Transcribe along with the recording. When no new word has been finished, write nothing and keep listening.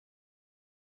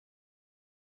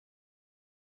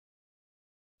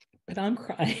but I'm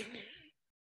crying.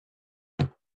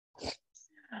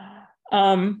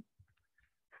 Um,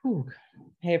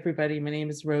 Hey everybody, my name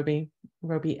is Robi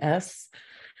S,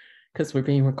 because we're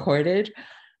being recorded,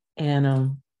 and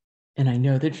I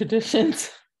know the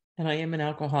traditions, and I am an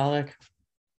alcoholic.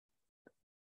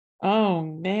 Oh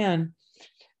man.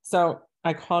 So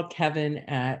I called Kevin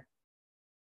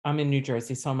I'm in New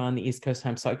Jersey, so I'm on the East Coast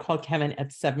time. So I called Kevin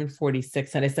at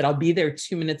 7:46 and I said, I'll be there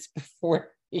 2 minutes before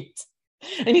 8.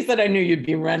 And he said, I knew you'd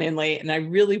be running late. And I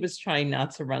really was trying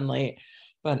not to run late,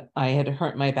 but I had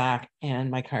hurt my back and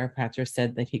my chiropractor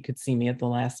said that he could see me at the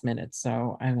last minute.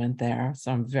 So I went there.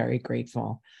 So I'm very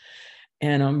grateful.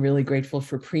 And I'm really grateful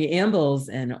for preambles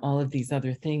and all of these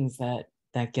other things that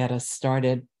get us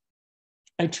started.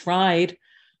 I tried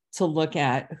to look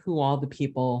at who all the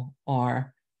people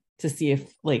are to see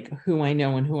if who I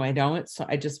know and who I don't. So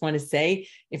I just want to say,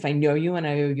 if I know you and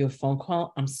I owe you a phone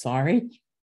call, I'm sorry.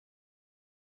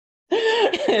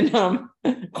 And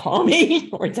call me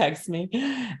or text me.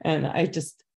 And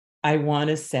I want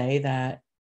to say that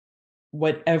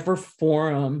whatever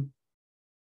forum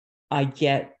I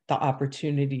get the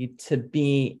opportunity to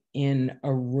be in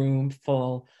a room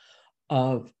full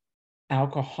of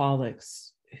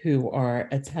alcoholics who are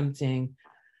attempting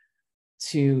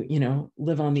to,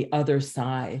 live on the other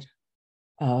side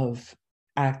of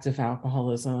active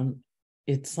alcoholism,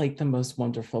 it's like the most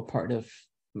wonderful part of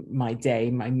my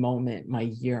day, my moment, my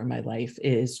year, my life.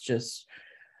 Is just,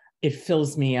 it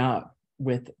fills me up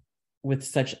with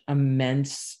such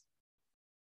immense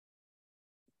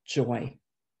joy.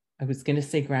 I was going to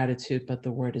say gratitude, but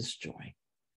the word is joy.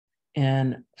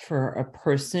 And for a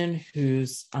person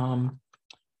who's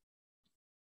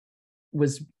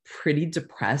was pretty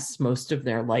depressed most of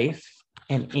their life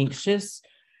and anxious,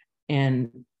 and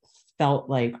felt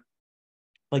like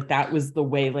that was the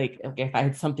way, if I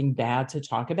had something bad to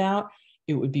talk about,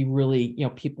 it would be really,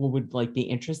 people would be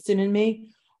interested in me.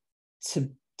 To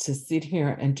sit here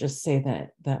and just say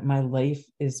that my life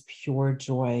is pure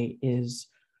joy is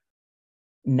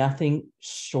nothing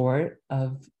short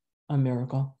of a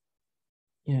miracle.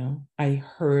 I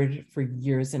heard for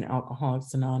years in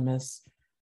Alcoholics Anonymous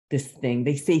this thing.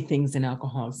 They say things in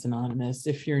Alcoholics Anonymous.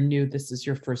 If you're new, this is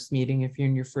your first meeting. If you're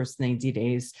in your first 90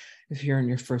 days, if you're in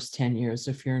your first 10 years,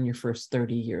 if you're in your first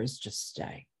 30 years, just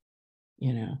stay.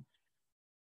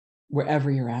 Wherever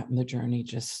you're at in the journey,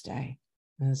 just stay.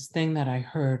 And this thing that I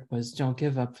heard was, don't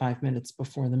give up 5 minutes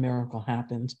before the miracle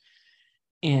happened.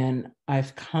 And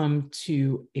I've come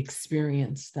to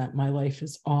experience that my life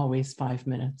is always 5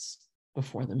 minutes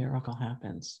before the miracle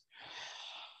happens.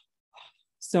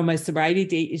 So my sobriety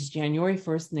date is January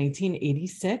 1st,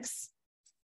 1986.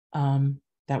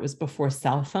 That was before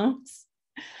cell phones.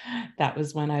 That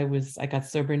was when I got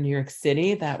sober in New York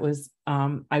City. That was,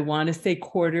 I want to say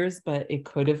quarters, but it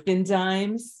could have been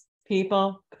dimes,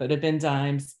 people. Could have been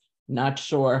dimes. Not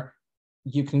sure.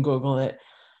 You can Google it.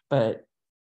 But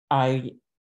I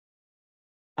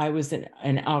was an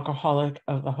alcoholic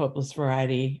of the hopeless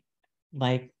variety,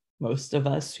 like most of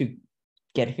us who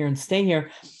get here and stay here.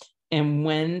 And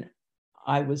when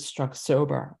I was struck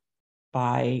sober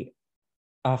by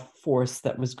a force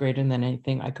that was greater than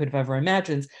anything I could have ever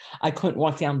imagined, I couldn't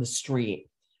walk down the street.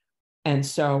 And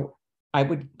so I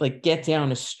would get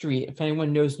down a street. If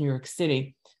anyone knows New York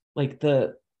City,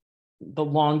 the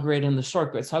long grid and the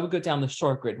short grid. So I would go down the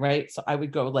short grid, right? So I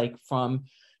would go from,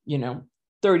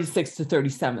 36th to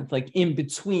 37th, in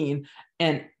between.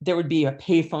 And there would be a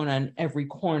payphone on every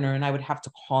corner and I would have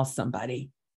to call somebody,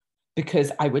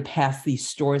 because I would pass these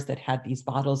stores that had these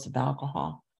bottles of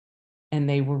alcohol, and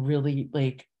they were really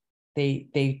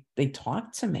they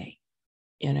talked to me,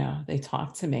 they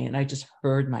talked to me, and I just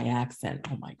heard my accent.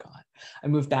 Oh my God. I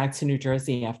moved back to New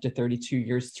Jersey after 32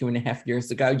 years, 2.5 years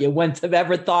ago. You wouldn't have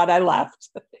ever thought I left.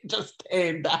 I just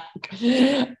came back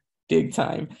big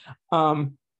time.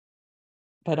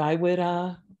 But I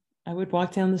would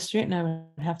walk down the street and I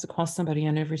would have to call somebody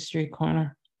on every street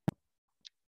corner.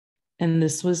 And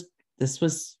this was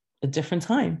a different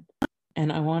time.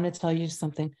 And I want to tell you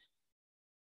something.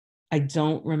 I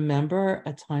don't remember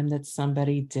a time that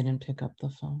somebody didn't pick up the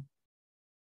phone.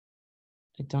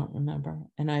 I don't remember.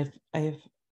 And I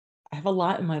have a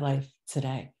lot in my life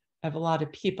today. I have a lot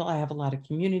of people. I have a lot of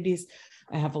communities.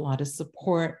 I have a lot of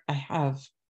support. I have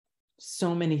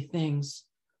so many things,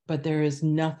 but there is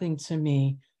nothing to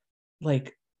me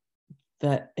like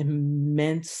the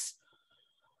immense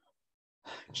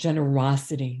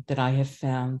generosity that I have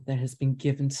found that has been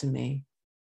given to me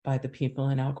by the people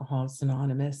in Alcoholics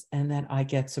Anonymous, and that I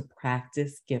get to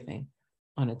practice giving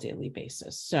on a daily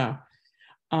basis. So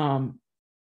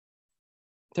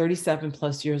 37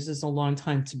 plus years is a long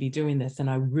time to be doing this. And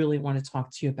I really want to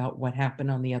talk to you about what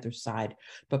happened on the other side.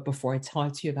 But before I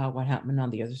talk to you about what happened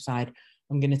on the other side,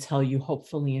 I'm going to tell you,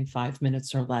 hopefully in 5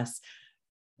 minutes or less,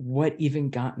 what even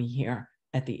got me here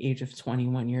at the age of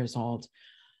 21 years old.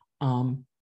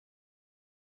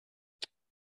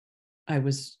 I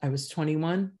was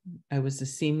 21. I was a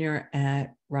senior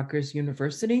at Rutgers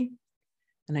University.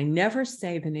 And I never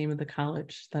say the name of the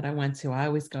college that I went to. I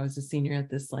always go as a senior at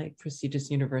this like prestigious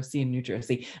university in New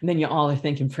Jersey. And then you all are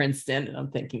thinking Princeton, and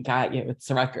I'm thinking, God, yeah,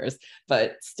 it's Rutgers,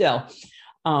 but still.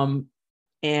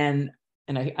 And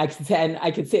I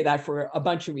could say that for a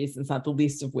bunch of reasons, not the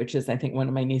least of which is I think one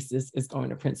of my nieces is going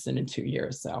to Princeton in 2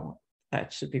 years. So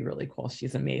that should be really cool.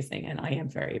 She's amazing. And I am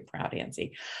very proud,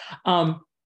 Auntie.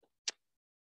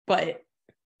 But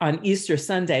on Easter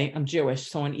Sunday, I'm Jewish.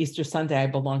 So on Easter Sunday, I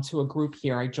belong to a group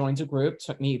here. I joined a group. It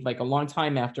took me like a long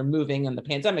time after moving and the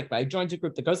pandemic, but I joined a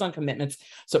group that goes on commitments.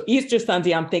 So Easter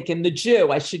Sunday, I'm thinking the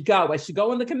Jew, I should go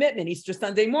on the commitment Easter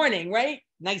Sunday morning, right?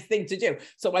 Nice thing to do.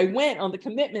 So I went on the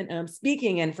commitment and I'm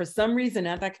speaking. And for some reason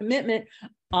at that commitment,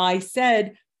 I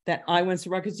said that I went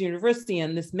to Rutgers University,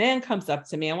 and this man comes up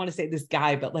to me. I want to say this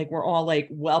guy, but like we're all like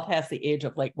well past the age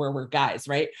of like where we're guys,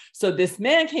 right? So this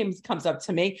man comes up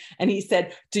to me and he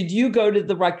said, "Did you go to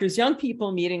the Rutgers Young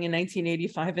People meeting in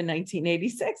 1985 and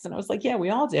 1986?" And I was like, "Yeah,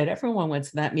 we all did. Everyone went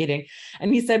to that meeting."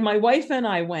 And he said, "My wife and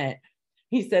I went."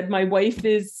 He said, "My wife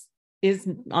is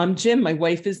I'm Jim. My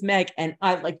wife is Meg." And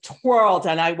I like twirled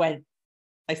and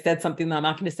I said something that I'm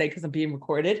not going to say because I'm being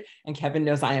recorded, and Kevin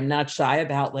knows I am not shy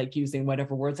about like using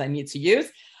whatever words I need to use.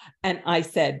 And I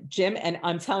said, "Jim," and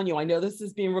I'm telling you, I know this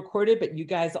is being recorded, but you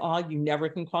guys all, you never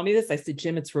can call me this. I said,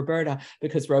 "Jim, it's Roberta,"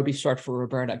 because Robi's short for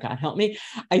Roberta. God help me.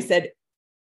 I said,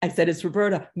 "It's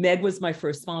Roberta. Meg was my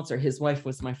first sponsor. His wife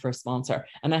was my first sponsor."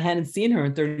 And I hadn't seen her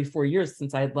in 34 years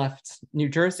since I had left New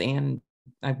Jersey, and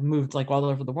I've moved like all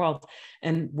over the world.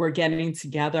 And we're getting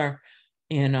together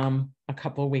in a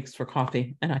couple of weeks for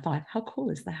coffee. And I thought, how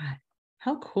cool is that?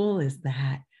 How cool is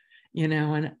that? You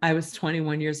know, and I was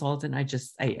 21 years old, and I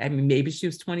mean, maybe she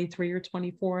was 23 or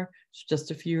 24. She's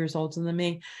just a few years older than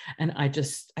me. And I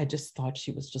just thought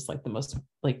she was just like the most,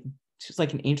 like, she was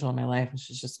like an angel in my life. And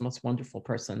she's just the most wonderful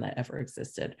person that ever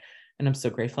existed. And I'm so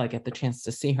grateful I get the chance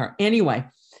to see her. Anyway,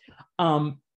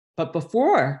 but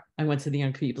before I went to the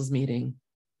Young People's meeting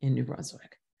in New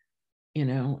Brunswick, you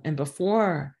know, and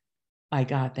before I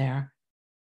got there,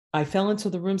 I fell into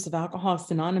the rooms of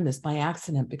Alcoholics Anonymous by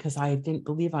accident because I didn't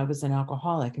believe I was an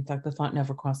alcoholic. In fact, the thought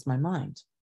never crossed my mind.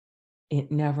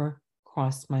 It never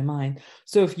crossed my mind.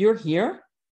 So if you're here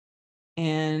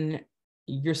and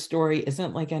your story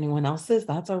isn't like anyone else's,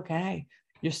 that's okay.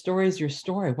 Your story is your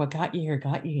story. What got you here,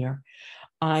 got you here.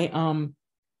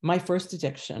 My first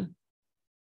addiction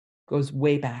goes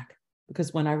way back.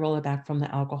 Because when I roll it back from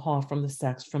the alcohol, from the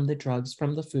sex, from the drugs,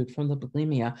 from the food, from the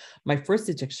bulimia, my first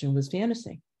addiction was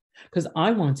fantasy. Because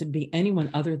I wanted to be anyone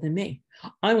other than me.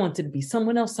 I wanted to be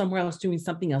someone else, somewhere else, doing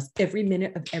something else every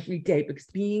minute of every day, because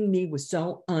being me was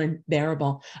so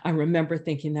unbearable. I remember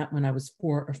thinking that when I was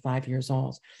 4 or 5 years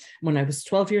old. When I was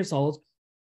 12 years old,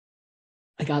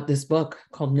 I got this book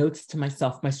called Notes to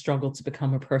Myself, My Struggle to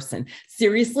Become a Person.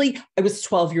 Seriously, I was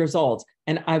 12 years old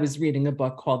and I was reading a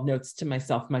book called Notes to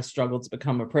Myself, My Struggle to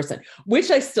Become a Person,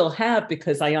 which I still have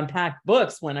because I unpacked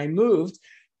books when I moved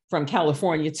from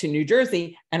California to New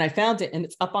Jersey, and I found it and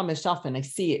it's up on my shelf and I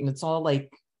see it and it's all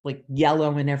like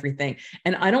yellow and everything.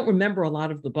 And I don't remember a lot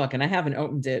of the book, and I haven't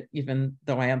opened it even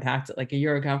though I unpacked it like a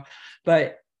year ago,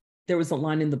 but there was a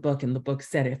line in the book, and the book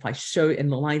said, if I show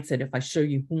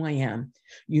you who I am,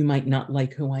 you might not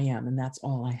like who I am. And that's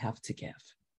all I have to give.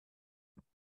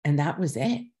 And that was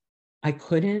it. I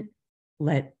couldn't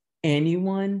let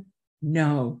anyone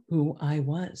know who I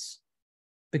was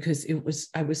because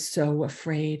I was so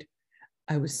afraid.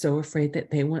 I was so afraid that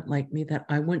they wouldn't like me, that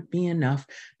I wouldn't be enough,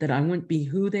 that I wouldn't be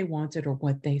who they wanted or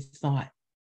what they thought.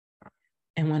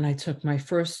 And when I took my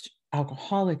first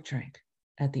alcoholic drink,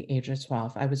 at the age of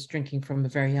 12. I was drinking from a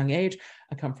very young age.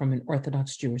 I come from an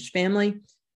Orthodox Jewish family.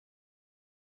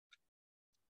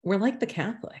 We're like the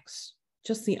Catholics,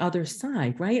 just the other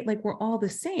side, right? Like we're all the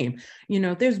same. You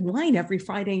know, there's wine every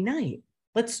Friday night.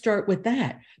 Let's start with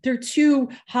that. There are 2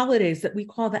 holidays that we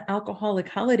call the alcoholic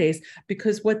holidays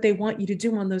because what they want you to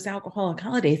do on those alcoholic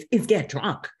holidays is get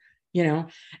drunk, you know?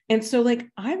 And so like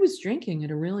I was drinking at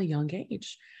a really young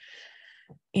age.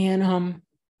 And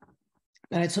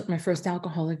I took my first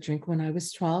alcoholic drink when I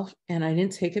was 12, and I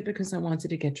didn't take it because I wanted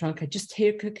to get drunk. I just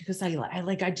took it because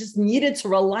I just needed to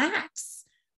relax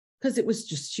because it was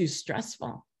just too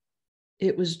stressful.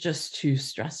 It was just too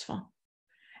stressful.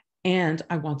 And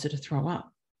I wanted to throw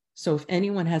up. So if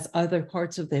anyone has other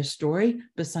parts of their story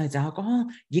besides alcohol,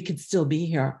 you could still be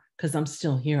here because I'm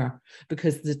still here,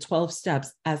 because the 12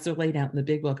 steps as they're laid out in the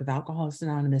big book of Alcoholics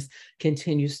Anonymous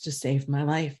continues to save my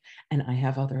life. And I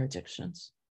have other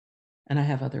addictions and I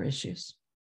have other issues.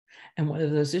 And one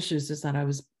of those issues is that I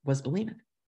was bulimic,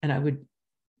 and I would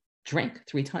drink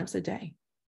 3 times a day,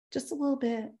 just a little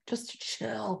bit, just to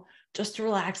chill, just to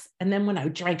relax. And then when I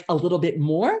drank a little bit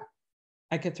more,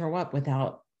 I could throw up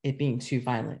without it being too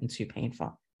violent and too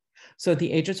painful. So at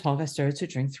the age of 12, I started to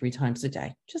drink 3 times a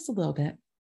day, just a little bit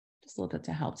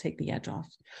to help take the edge off.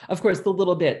 Of course, the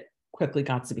little bit quickly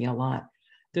got to be a lot.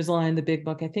 There's a line in the big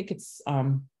book. I think it's, I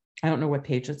don't know what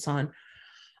page it's on.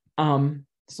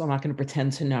 So I'm not going to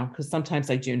pretend to know, because sometimes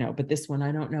I do know, but this one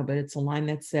I don't know. But it's a line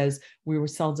that says, we were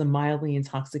seldom mildly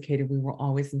intoxicated. We were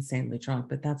always insanely drunk.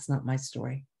 But that's not my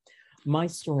story. My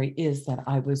story is that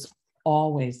I was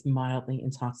always mildly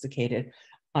intoxicated.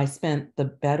 I spent the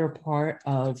better part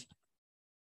of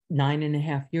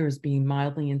 9.5 years being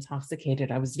mildly intoxicated.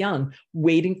 I was young,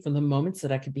 waiting for the moments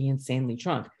that I could be insanely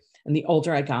drunk. And the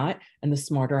older I got, and the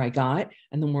smarter I got,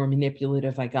 and the more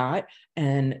manipulative I got,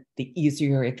 and the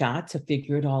easier it got to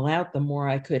figure it all out, the more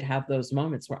I could have those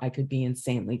moments where I could be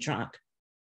insanely drunk.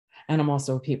 And I'm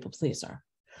also a people pleaser.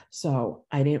 So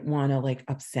I didn't want to like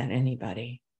upset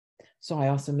anybody. So I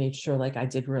also made sure like I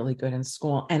did really good in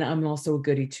school. And I'm also a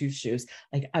goody two shoes.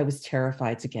 Like I was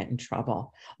terrified to get in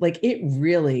trouble. Like it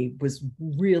really was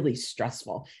really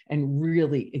stressful and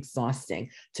really exhausting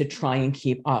to try and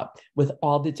keep up with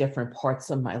all the different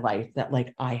parts of my life that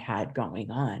like I had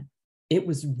going on. It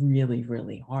was really,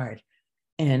 really hard.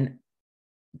 And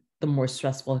the more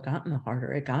stressful it got and the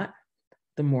harder it got,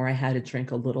 the more I had to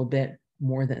drink a little bit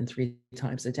more than 3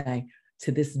 times a day.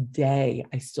 To this day,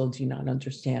 I still do not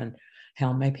understand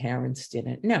how my parents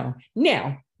didn't know.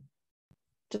 Now,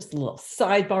 just a little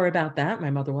sidebar about that. My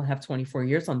mother will have 24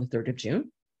 years on the 3rd of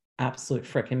June. Absolute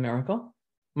freaking miracle.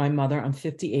 My mother, I'm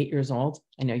 58 years old.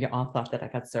 I know you all thought that I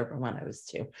got sober when I was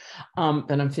 2,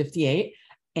 but I'm 58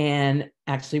 and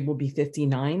actually will be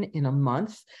 59 in a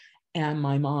month. And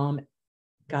my mom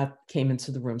came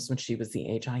into the rooms when she was the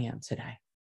age I am today.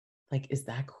 Like, is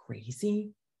that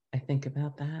crazy? I think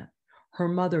about that. Her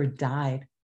mother died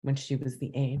when she was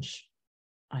the age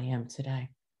I am today.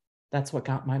 That's what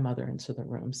got my mother into the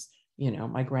rooms. You know,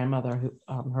 my grandmother,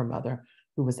 her mother,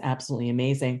 who was absolutely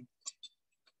amazing,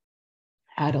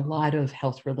 had a lot of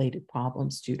health-related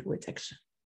problems due to addiction,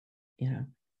 you know.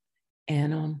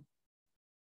 And,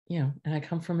 you know, and I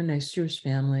come from a nice Jewish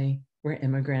family. We're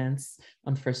immigrants.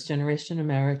 I'm first-generation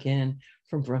American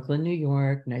from Brooklyn, New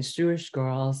York. Nice Jewish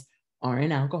girls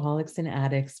aren't alcoholics and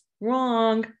addicts.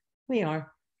 Wrong. We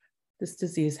are. This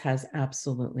disease has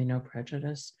absolutely no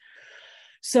prejudice.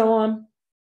 So,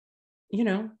 you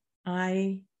know,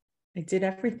 I did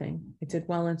everything. I did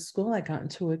well in school. I got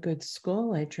into a good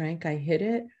school. I drank. I hit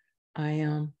it.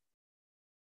 I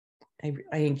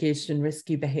engaged in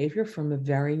risky behavior from a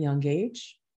very young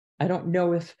age. I don't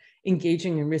know if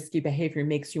engaging in risky behavior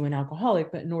makes you an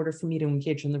alcoholic, but in order for me to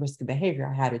engage in the risky behavior,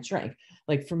 I had to drink.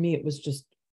 Like for me, it was just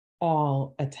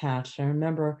all attached. I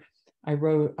remember I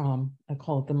wrote, I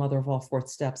call it the mother of all 4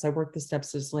 steps. I worked the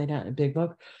steps as laid out in a big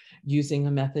book using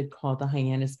a method called the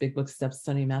Hyannis Big Book Step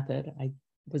Study Method. I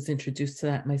was introduced to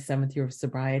that in my 7th year of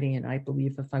sobriety. And I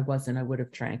believe if I wasn't, I would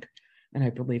have drank. And I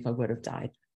believe I would have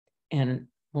died. And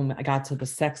when I got to the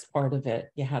sex part of it,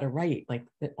 you had to write like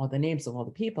all the names of all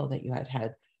the people that you had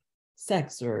had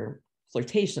sex or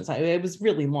flirtations. It was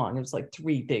really long. It was like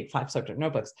 3 big 5-subject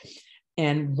notebooks.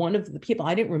 And one of the people,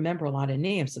 I didn't remember a lot of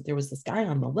names, but there was this guy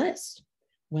on the list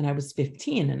when I was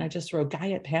 15. And I just wrote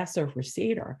guy at Passover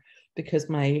Seder because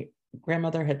my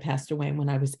grandmother had passed away when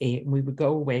I was 8 and we would go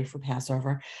away for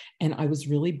Passover. And I was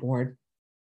really bored.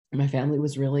 My family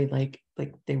was really like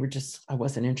they were just, I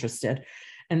wasn't interested.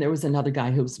 And there was another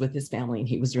guy who was with his family and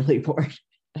he was really bored.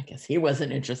 I guess he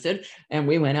wasn't interested. And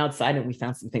we went outside and we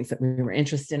found some things that we were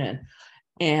interested in.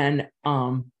 And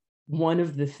one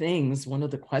of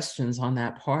the questions on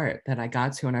that part that I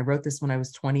got to, and I wrote this when I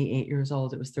was 28 years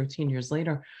old, it was 13 years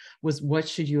later, was what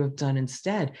should you have done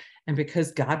instead? And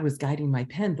because God was guiding my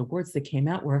pen, the words that came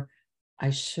out were, I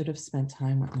should have spent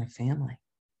time with my family.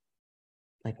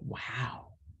 Like,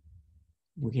 wow,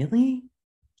 really?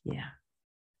 Yeah.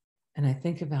 And I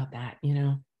think about that, you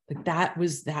know, like that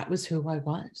was who I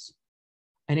was.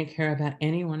 I didn't care about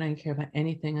anyone. I didn't care about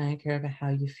anything. I didn't care about how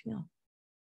you feel.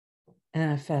 And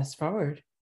I fast forward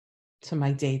to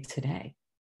my day today.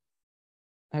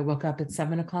 I woke up at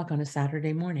 7 o'clock on a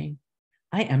Saturday morning.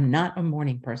 I am not a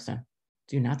morning person.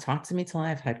 Do not talk to me till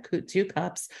I've had 2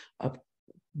 cups of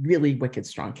really wicked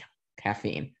strong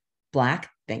caffeine. Black,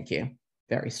 thank you.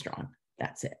 very strong.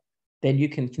 That's it. Then you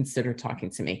can consider talking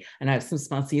to me. And I have some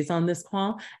sponsees on this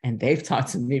call, and they've talked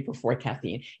to me before,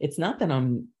 Kathleen. It's not that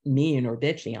I'm mean or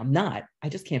bitchy. I'm not. I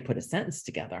just can't put a sentence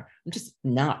together. I'm just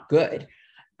not good.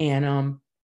 And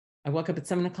I woke up at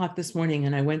 7 o'clock this morning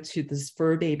and I went to this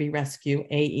fur baby rescue,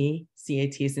 AE,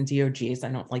 CATs, and DOGs. I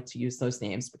don't like to use those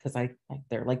names because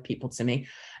they're like people to me,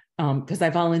 because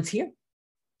I volunteer.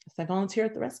 I volunteer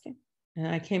at the rescue. And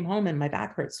I came home and my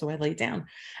back hurt, so I laid down.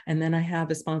 And then I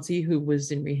have a sponsee who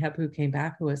was in rehab who came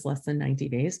back, who has less than 90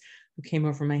 days, who came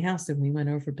over my house, and we went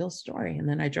over Bill's story. And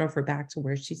then I drove her back to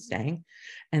where she's staying.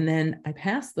 And then I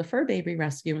passed the fur baby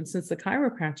rescue. And since the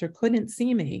chiropractor couldn't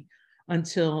see me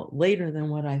until later than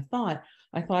what I thought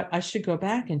I should go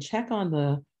back and check on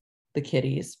the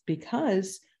kitties,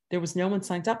 because there was no one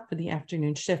signed up for the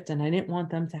afternoon shift. And I didn't want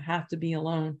them to have to be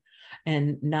alone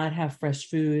and not have fresh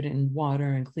food and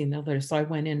water and clean their litter. So I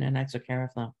went in and I took care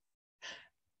of them.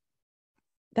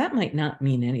 That might not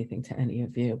mean anything to any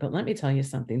of you, but let me tell you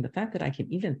something. The fact that I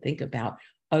can even think about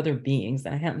other beings,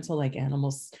 and I happen to like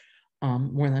animals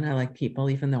more than I like people,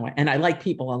 even though I like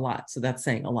people a lot. So that's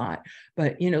saying a lot.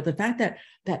 But the fact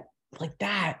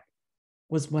that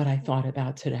was what I thought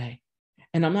about today.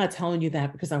 And I'm not telling you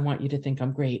that because I want you to think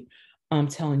I'm great. I'm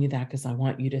telling you that because I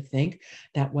want you to think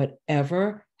that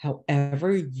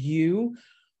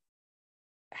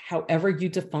however you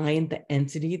define the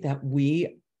entity that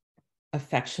we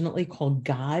affectionately call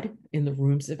God in the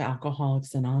rooms of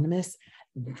Alcoholics Anonymous,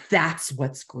 that's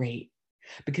what's great.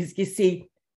 Because you see,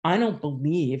 I don't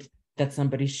believe that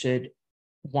somebody should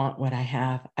want what I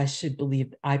have. I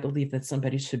believe that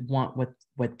somebody should want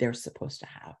what they're supposed to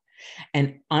have.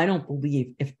 And I don't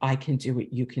believe if I can do it,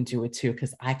 you can do it too,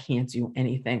 because I can't do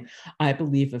anything. I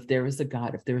believe if there is a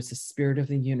God, if there is a spirit of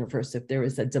the universe, if there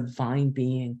is a divine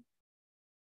being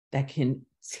that can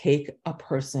take a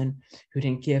person who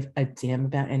didn't give a damn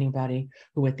about anybody,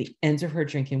 who at the end of her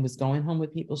drinking was going home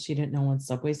with people she didn't know on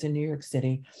subways in New York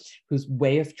City, whose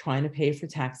way of trying to pay for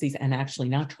taxis and actually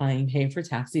not trying to pay for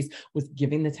taxis was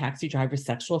giving the taxi driver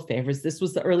sexual favors. This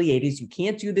was the early 80s. You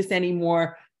can't do this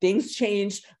anymore. Things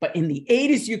changed, but in the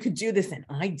 80s, you could do this. And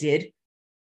I did,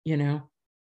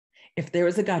 if there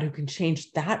is a God who can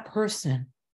change that person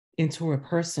into a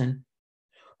person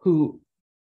who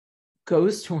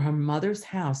goes to her mother's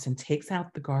house and takes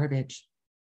out the garbage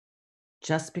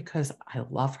just because I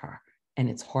love her and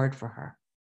it's hard for her.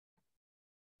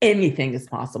 Anything is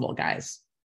possible, guys.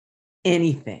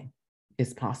 Anything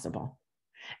is possible.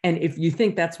 And if you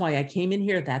think that's why I came in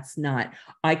here, that's not.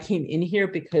 I came in here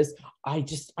because I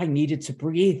needed to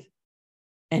breathe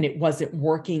and it wasn't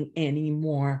working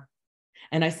anymore.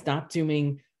 And I stopped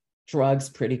doing drugs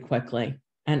pretty quickly.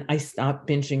 And I stopped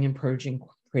binging and purging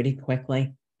pretty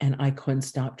quickly. And I couldn't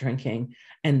stop drinking.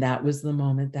 And that was the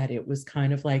moment that it was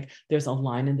kind of like, there's a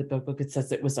line in the book, it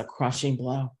says it was a crushing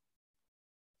blow.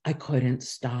 I couldn't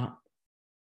stop.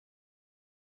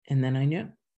 And then I knew.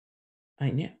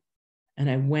 And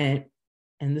I went,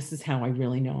 and this is how I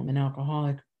really know I'm an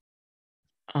alcoholic.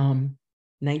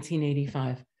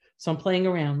 1985. So I'm playing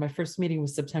around. My first meeting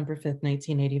was September 5th,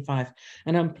 1985.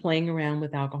 And I'm playing around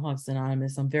with Alcoholics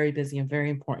Anonymous. I'm very busy. I'm very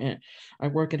important. I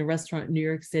work at a restaurant in New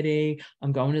York City.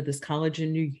 I'm going to this college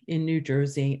in New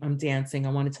Jersey. I'm dancing. I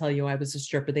want to tell you, I was a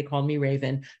stripper. They called me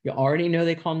Raven. You already know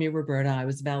they called me Roberta. I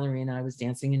was a ballerina. I was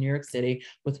dancing in New York City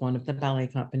with one of the ballet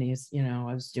companies.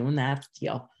 I was doing that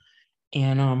deal.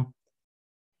 And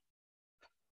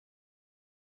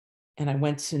I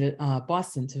went to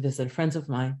Boston to visit friends of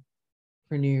mine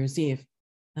for New Year's Eve.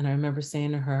 And I remember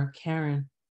saying to her, Karen,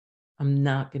 I'm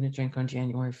not going to drink on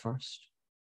January 1st.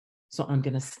 So I'm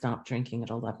going to stop drinking at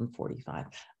 11:45.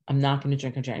 I'm not going to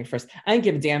drink on January 1st. I didn't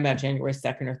give a damn about January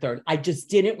 2nd or 3rd. I just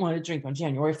didn't want to drink on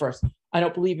January 1st. I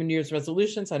don't believe in New Year's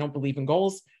resolutions. I don't believe in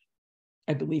goals.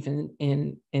 I believe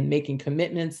in making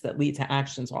commitments that lead to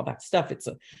actions, all that stuff. It's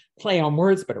a play on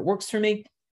words, but it works for me.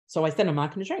 So I said, I'm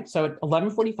not going to drink. So at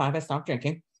 11:45, I stopped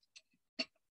drinking.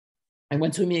 I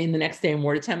went to a meeting the next day in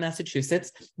Watertown,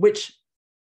 Massachusetts, which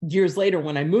years later,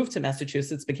 when I moved to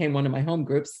Massachusetts, became one of my home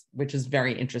groups, which is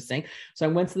very interesting. So I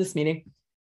went to this meeting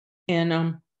and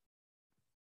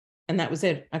that was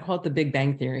it. I call it the Big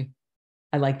Bang Theory.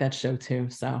 I like that show too.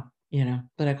 So,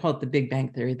 but I call it the Big Bang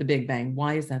Theory, the Big Bang.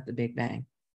 Why is that the Big Bang?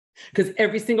 Because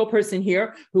every single person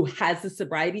here who has the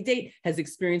sobriety date has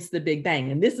experienced the Big Bang.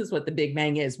 And this is what the Big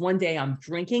Bang is. One day I'm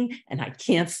drinking and I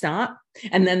can't stop.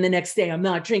 And then the next day I'm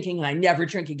not drinking and I never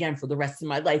drink again for the rest of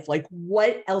my life. Like,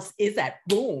 what else is that?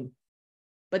 Boom.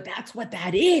 But that's what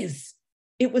that is.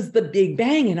 it was the big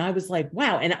bang. And I was like,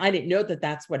 wow. And I didn't know that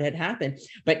that's what had happened.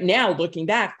 But now looking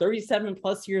back 37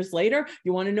 plus years later,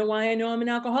 you want to know why I know I'm an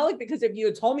alcoholic? Because if you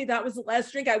had told me that was the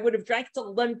last drink, I would have drank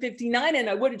till 11:59 and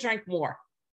I would have drank more.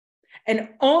 And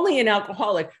only an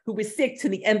alcoholic who was sick to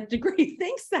the nth degree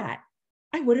thinks that.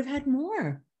 I would have had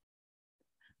more.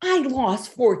 I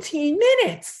lost 14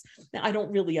 minutes. Now, I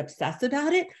don't really obsess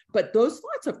about it, but those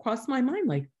thoughts have crossed my mind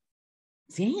like,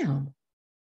 damn,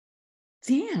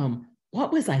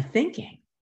 what was I thinking?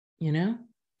 You know?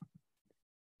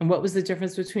 And what was the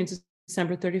difference between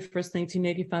December 31st,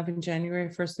 1985 and January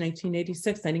 1st,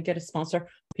 1986? I didn't get a sponsor.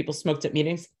 People smoked at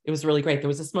meetings. It was really great. There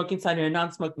was a smoking side and a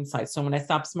non-smoking side. So when I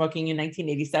stopped smoking in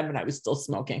 1987, I was still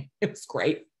smoking. It was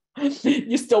great.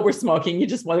 You still were smoking.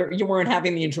 You weren't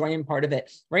having the enjoying part of it,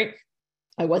 right?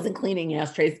 I wasn't cleaning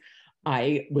ashtrays.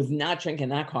 I was not drinking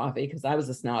that coffee because I was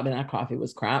a snob and that coffee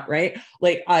was crap, right?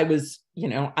 Like I was,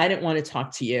 I didn't want to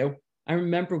talk to you. I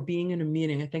remember being in a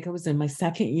meeting. I think I was in my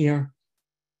second year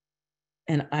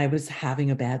and I was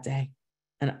having a bad day.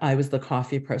 And I was the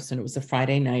coffee person. It was a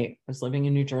Friday night. I was living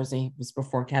in New Jersey. It was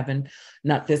before Kevin,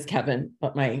 not this Kevin,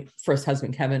 but my first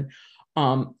husband, Kevin.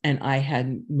 And I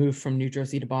had moved from New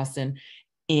Jersey to Boston.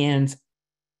 And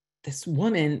this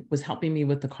woman was helping me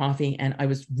with the coffee. And I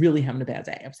was really having a bad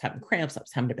day. I was having cramps. I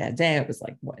was having a bad day. I was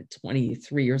like,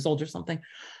 23 years old or something.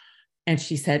 And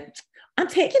she said, I'm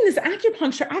taking this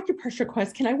acupressure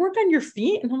course. Can I work on your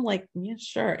feet? And I'm like, yeah,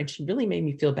 sure. And she really made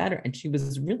me feel better. And she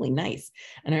was really nice.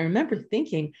 And I remember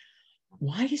thinking,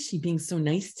 why is she being so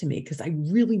nice to me? Because I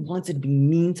really wanted to be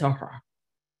mean to her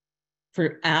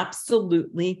for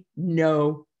absolutely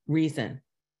no reason.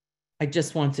 I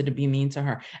just wanted to be mean to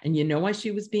her. And you know why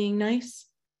she was being nice?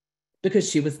 Because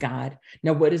she was God.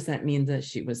 Now, what does that mean that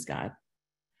she was God?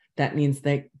 That means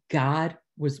that God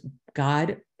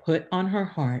put on her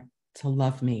heart to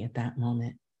love me at that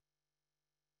moment.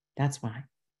 That's why.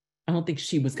 I don't think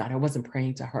she was God. I wasn't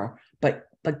praying to her, but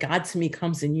God to me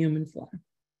comes in human form.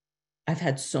 I've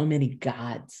had so many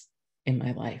gods in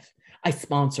my life. I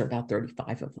sponsor about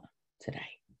 35 of them today.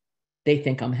 They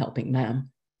think I'm helping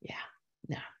them. Yeah,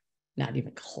 no, not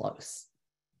even close.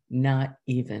 Not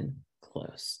even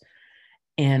close.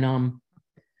 And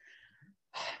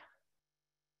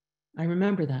I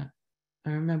remember that.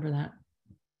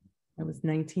 That was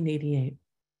 1988.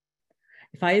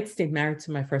 If I had stayed married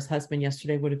to my first husband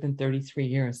yesterday, it would have been 33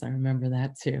 years. I remember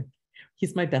that too.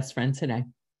 He's my best friend today.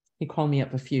 He called me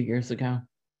up a few years ago.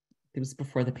 It was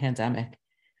before the pandemic.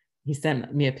 He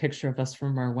sent me a picture of us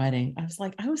from our wedding. I was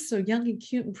like, I was so young and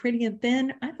cute and pretty and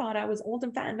thin. I thought I was old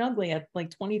and fat and ugly at like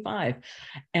 25.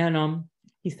 And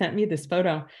he sent me this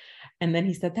photo. And then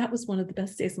he said, that was one of the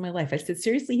best days of my life. I said,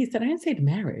 seriously? He said, I didn't say the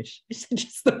marriage. I said,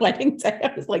 just the wedding day.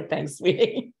 I was like, thanks,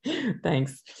 sweetie.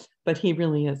 Thanks. But he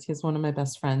really is. He's one of my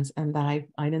best friends. And I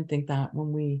didn't think that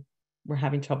when we were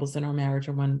having troubles in our marriage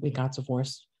or when we got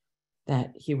divorced,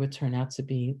 that he would turn out to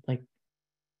be like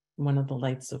one of the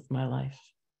lights of my life.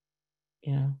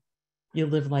 You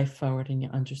live life forward and you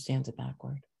understand it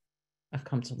backward. I've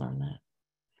come to learn that.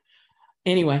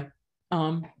 Anyway,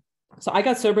 so I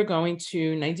got sober going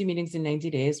to 90 meetings in 90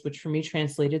 days, which for me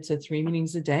translated to 3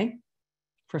 meetings a day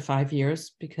for 5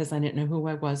 years because I didn't know who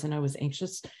I was and I was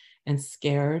anxious and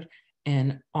scared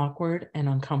and awkward and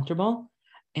uncomfortable.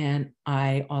 And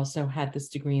I also had this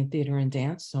degree in theater and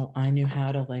dance. So I knew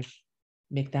how to like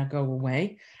make that go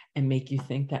away and make you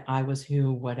think that I was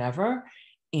who, whatever.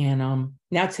 And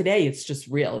now today it's just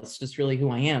real. It's just really who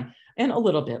I am. And a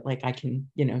little bit like I can,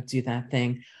 do that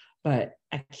thing, but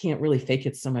I can't really fake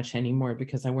it so much anymore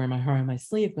because I wear my heart on my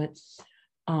sleeve. But,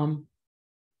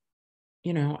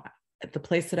 the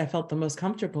place that I felt the most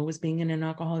comfortable was being in an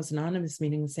Alcoholics Anonymous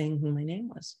meeting and saying who my name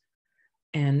was.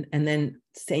 And then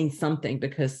saying something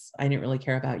because I didn't really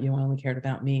care about you. I only cared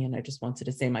about me. And I just wanted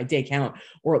to say my day count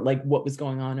or like what was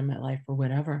going on in my life or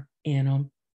whatever. And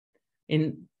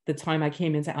in the time I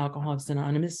came into Alcoholics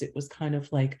Anonymous, it was kind of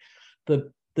like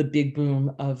the big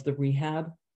boom of the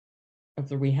rehab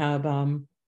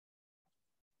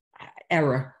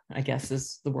era, I guess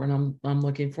is the word I'm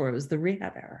looking for. It was the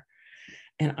rehab era.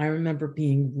 And I remember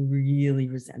being really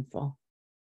resentful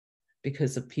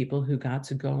because of people who got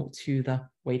to go to the,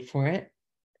 wait for it,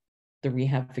 the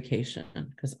rehab vacation,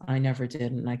 because I never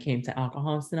did. And I came to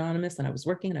Alcoholics Anonymous and I was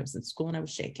working and I was in school and I was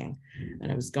shaking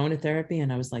and I was going to therapy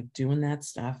and I was like doing that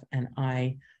stuff. And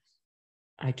I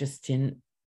just didn't,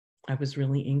 I was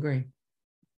really angry.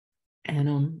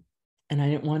 And I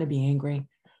didn't want to be angry.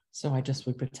 So I just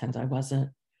would pretend I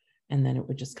wasn't. And then it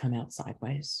would just come out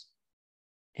sideways.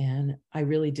 And I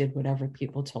really did whatever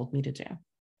people told me to do.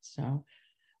 So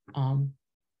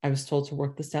I was told to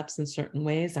work the steps in certain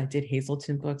ways. I did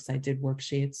Hazelton books. I did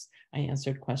worksheets. I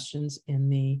answered questions in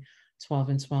the 12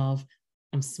 and 12.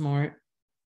 I'm smart.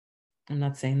 I'm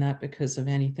not saying that because of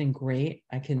anything great.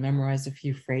 I can memorize a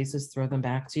few phrases, throw them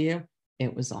back to you.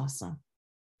 It was awesome.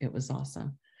 It was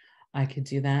awesome. I could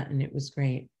do that, and it was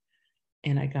great.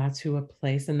 And I got to a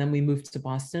place, and then we moved to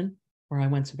Boston, where I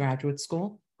went to graduate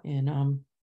school. And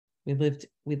we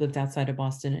lived outside of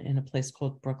Boston in a place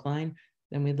called Brookline.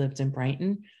 Then we lived in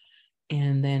Brighton.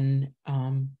 And then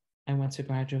I went to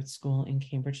graduate school in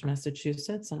Cambridge,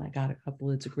 Massachusetts, and I got a couple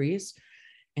of degrees.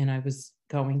 And I was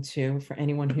going to, for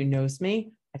anyone who knows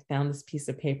me, I found this piece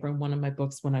of paper in one of my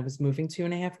books when I was moving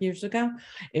 2.5 years ago.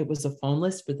 It was a phone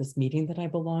list for this meeting that I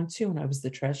belonged to, and I was the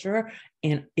treasurer,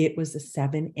 and it was a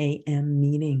 7 a.m.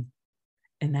 meeting.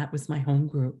 And that was my home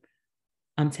group.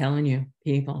 I'm telling you,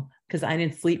 people, because I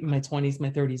didn't sleep in my 20s,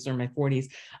 my 30s, or my 40s.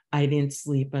 I didn't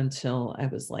sleep until I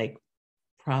was like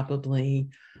probably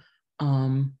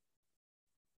early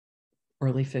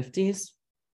 50s,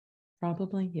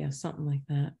 probably. Yeah, something like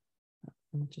that.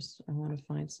 I want to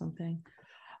find something.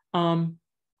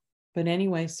 But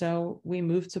anyway, so we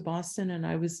moved to Boston, and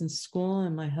I was in school,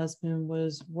 and my husband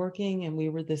was working, and we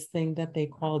were this thing that they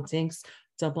called DINKS,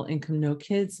 double income, no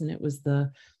kids. And it was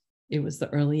the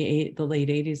late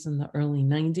 80s and the early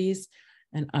 90s.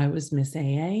 And I was Miss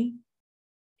AA.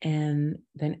 And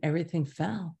then everything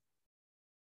fell.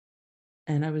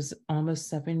 And I was almost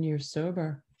 7 years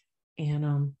sober.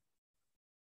 And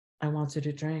I wanted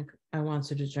to drink. And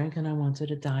I wanted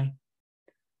to die.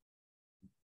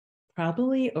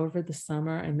 Probably over the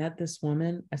summer, I met this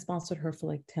woman. I sponsored her for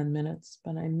like 10 minutes,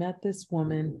 but I met this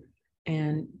woman,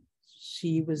 and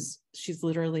she's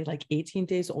literally like 18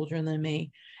 days older than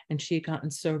me. And she had gotten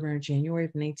sober in January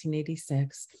of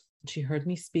 1986. She heard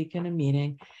me speak in a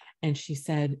meeting, and she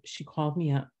said, she called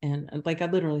me up, and like I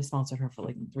literally sponsored her for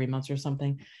like 3 months or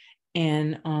something.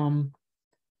 And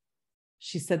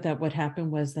she said that what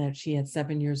happened was that she had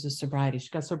 7 years of sobriety. She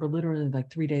got sober literally like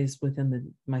 3 days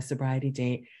within my sobriety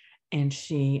date. And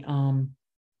she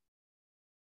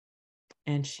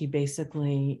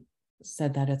basically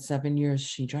said that at 7 years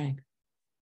she drank.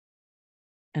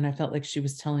 And I felt like she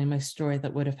was telling my story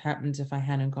that would have happened if I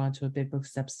hadn't gone to a Big Book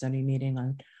Step Study meeting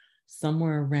on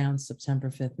somewhere around September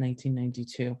 5th,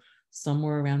 1992,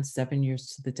 somewhere around 7 years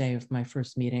to the day of my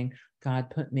first meeting. God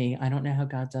put me, I don't know how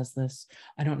God does this.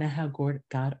 I don't know how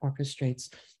God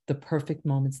orchestrates the perfect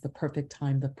moments, the perfect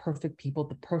time, the perfect people,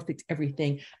 the perfect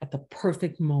everything at the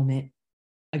perfect moment.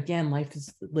 Again, life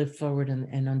is lived forward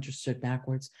and understood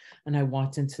backwards. And I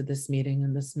walked into this meeting,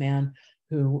 and this man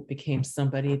who became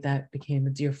somebody that became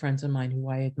a dear friend of mine who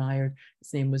I admired,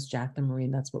 his name was Jack the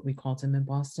Marine. That's what we called him in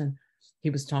Boston. He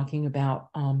was talking about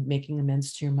making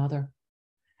amends to your mother.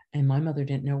 And my mother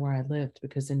didn't know where I lived,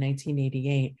 because in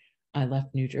 1988, I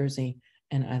left New Jersey,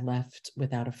 and I left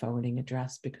without a forwarding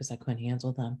address because I couldn't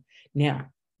handle them. Now,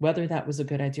 whether that was a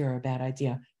good idea or a bad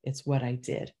idea, it's what I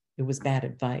did. It was bad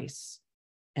advice.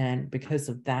 And because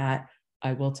of that,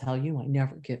 I will tell you, I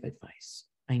never give advice.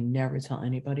 I never tell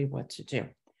anybody what to do.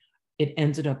 It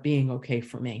ended up being okay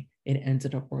for me. It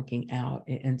ended up working out.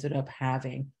 It ended up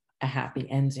having a happy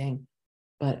ending,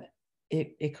 but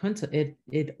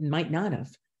it might not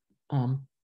have.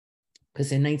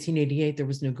 Because in 1988, there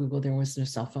was no Google, there was no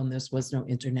cell phone, there was no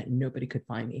internet, and nobody could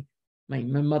find me. My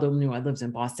mother knew I lived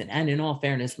in Boston. And in all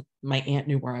fairness, my aunt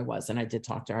knew where I was, and I did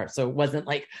talk to her. So it wasn't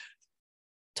like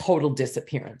total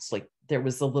disappearance. Like there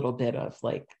was a little bit of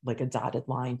like a dotted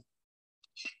line.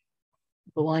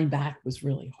 The line back was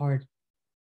really hard.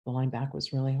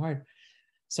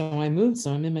 So I moved.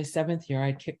 So I'm in my 7th year.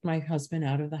 I kicked my husband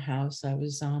out of the house. I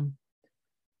was in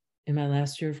my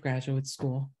last year of graduate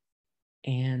school,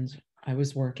 and I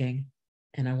was working,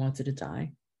 and I wanted to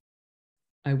die.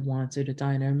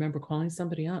 And I remember calling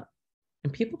somebody up,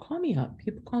 and people call me up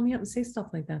and say stuff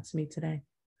like that to me today.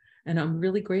 And I'm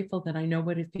really grateful that I know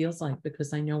what it feels like,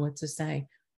 because I know what to say,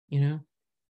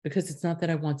 because it's not that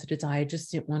I wanted to die. I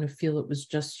just didn't want to feel it was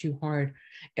just too hard.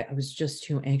 I was just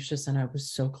too anxious, and I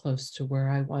was so close to where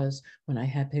I was when I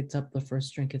had picked up the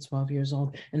first drink at 12 years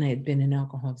old, and I had been in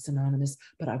Alcoholics Anonymous,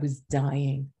 but I was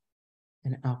dying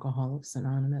in Alcoholics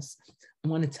Anonymous. I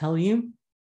want to tell you,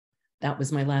 that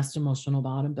was my last emotional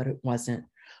bottom, but it wasn't.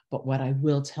 But what I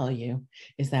will tell you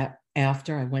is that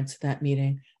after I went to that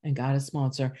meeting and got a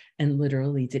sponsor and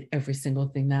literally did every single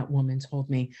thing that woman told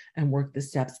me and worked the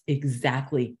steps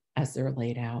exactly as they're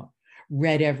laid out,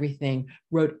 read everything,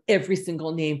 wrote every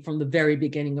single name from the very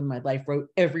beginning of my life, wrote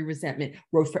every resentment,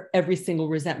 wrote for every single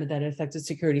resentment that affected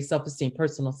security, self-esteem,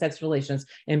 personal, sex relations,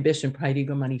 ambition, pride,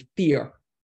 ego, money, fear.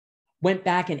 Went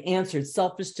back and answered,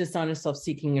 selfish, dishonest,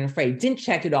 self-seeking, and afraid. Didn't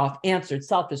check it off, answered,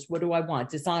 selfish, what do I want?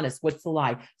 Dishonest, what's the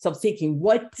lie? Self-seeking,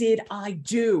 what did I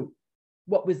do?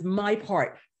 What was my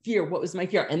part? Fear, what was my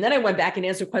fear? And then I went back and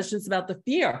answered questions about the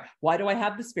fear. Why do I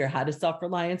have this fear? How does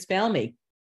self-reliance fail me?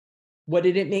 What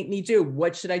did it make me do?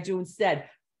 What should I do instead?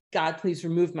 God, please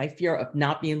remove my fear of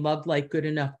not being loved, like, good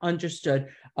enough, understood,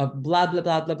 of blah, blah,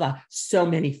 blah, blah, blah. So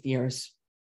many fears.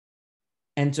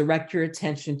 And direct your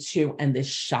attention to, and this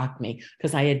shocked me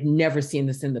because I had never seen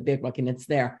this in the big book, and it's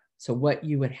there. So what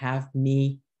you would have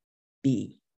me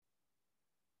be.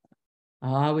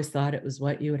 I always thought it was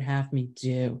what you would have me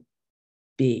do,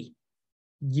 be.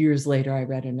 Years later, I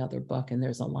read another book, and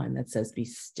there's a line that says, be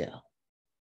still.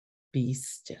 Be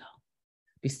still.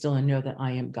 Be still and know that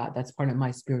I am God. That's part of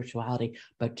my spirituality,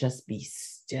 but just be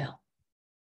still.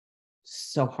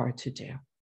 So hard to do.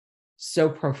 So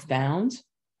profound.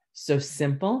 So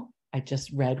simple. I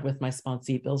just read with my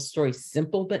sponsee Bill's story.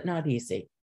 Simple, but not easy.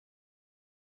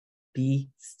 Be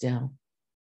still.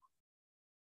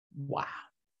 Wow.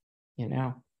 You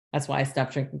know, that's why I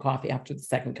stopped drinking coffee after the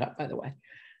second cup, by the way,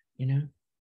 you know,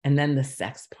 and then the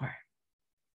sex part,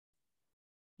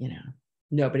 you know,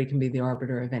 nobody can be the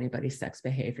arbiter of anybody's sex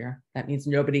behavior. That means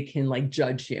nobody can like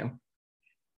judge you.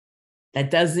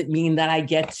 That doesn't mean that I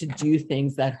get to do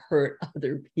things that hurt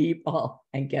other people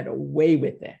and get away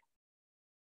with it.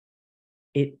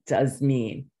 It does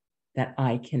mean that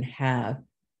I can have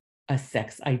a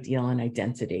sex ideal and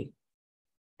identity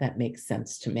that makes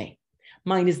sense to me.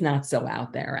 Mine is not so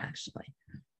out there, actually,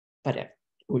 but it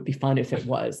would be fun if it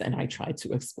was. And I tried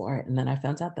to explore it. And then I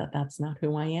found out that that's not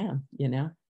who I am. You know,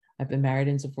 I've been married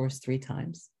and divorced 3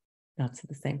 times, not to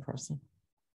the same person.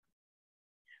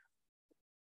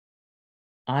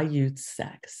 I used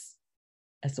sex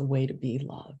as a way to be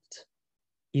loved,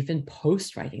 even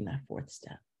post writing that 4th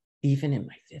step, even in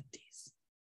my 50s,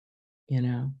 you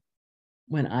know,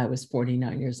 when I was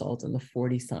 49 years old and the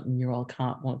 40-something-year-old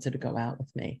cop wanted to go out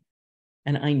with me.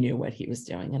 And I knew what he was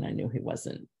doing and I knew he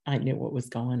wasn't. I knew what was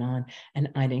going on and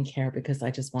I didn't care because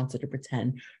I just wanted to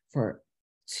pretend for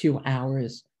 2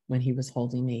 hours when he was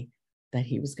holding me that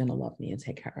he was going to love me and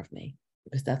take care of me,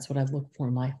 because that's what I've looked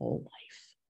for my whole life.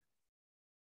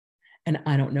 And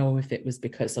I don't know if it was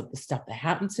because of the stuff that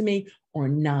happened to me or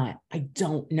not. I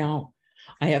don't know.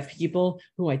 I have people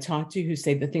who I talk to who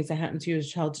say the things that happened to you as a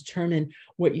child determine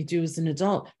what you do as an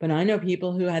adult. But I know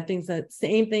people who had things that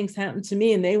same things happened to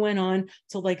me and they went on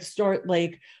to like start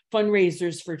like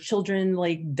fundraisers for children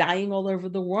like dying all over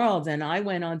the world. And I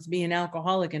went on to be an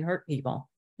alcoholic and hurt people,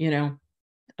 you know,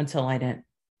 until I didn't.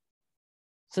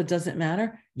 So does it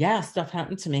matter? Yeah, stuff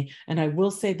happened to me. And I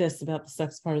will say this about the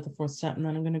sex part of the 4th step, and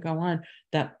then I'm going to go on,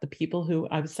 that the people who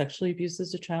I was sexually abused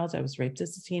as a child, I was raped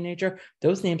as a teenager,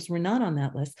 those names were not on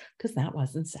that list because that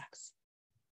wasn't sex.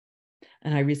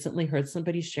 And I recently heard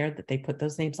somebody share that they put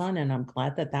those names on, and I'm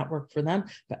glad that that worked for them,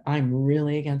 but I'm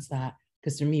really against that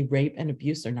because to me, rape and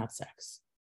abuse are not sex.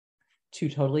 2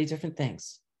 totally different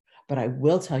things. But I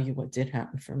will tell you what did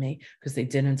happen for me because they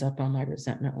did end up on my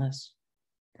resentment list.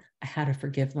 I had to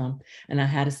forgive them. And I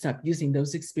had to stop using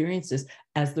those experiences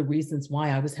as the reasons why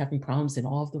I was having problems in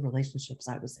all of the relationships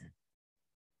I was in.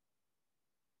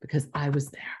 Because I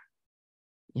was there,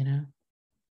 you know?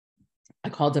 I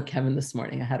called up Kevin this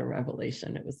morning. I had a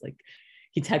revelation. It was like,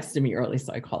 he texted me early,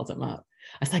 so I called him up.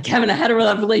 I was like, Kevin, I had a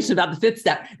revelation about the 5th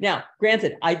step. Now,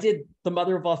 granted, I did the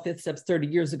mother of all 5th steps 30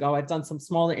 years ago. I've done some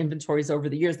smaller inventories over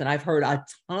the years, and I've heard a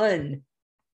ton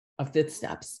of 5th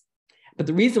steps. But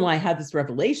the reason why I had this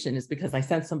revelation is because I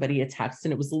sent somebody a text,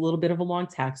 and it was a little bit of a long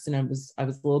text, and I was a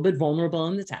little bit vulnerable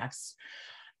in the text.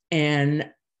 And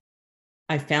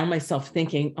I found myself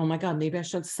thinking, oh my God, maybe I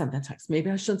shouldn't have sent that text. Maybe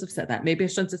I shouldn't have said that. Maybe I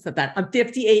shouldn't have said that. I'm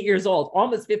 58 years old,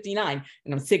 almost 59,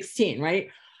 and I'm 16, right?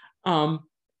 And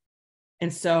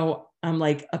so I'm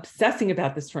like obsessing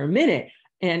about this for a minute.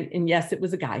 And yes, it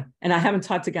was a guy. And I haven't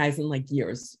talked to guys in like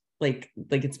years. Like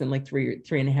it's been like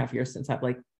 3.5 years since I've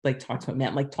like talked to a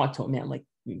man, like talk to a man, like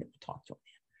you know, talk to a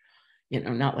man, you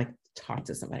know, not like talk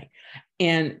to somebody.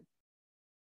 And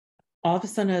all of a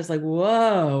sudden I was like,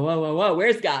 whoa,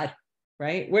 where's God?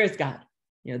 Right? Where's God?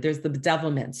 You know, there's the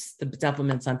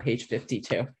bedevilments on page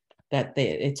 52 that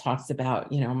it talks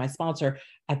about, you know, my sponsor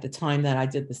at the time that I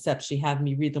did the steps, she had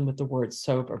me read them with the word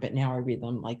sober, but now I read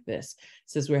them like this.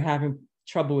 It says we're having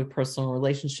trouble with personal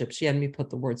relationships. She had me put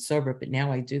the word sober, but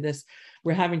now I do this.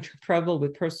 We're having trouble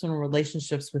with personal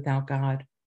relationships without God.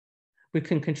 We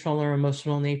couldn't control our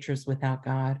emotional natures without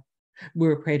God. We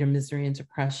were prey to misery and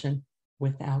depression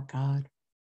without God.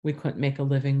 We couldn't make a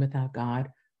living without God.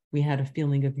 We had a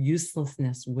feeling of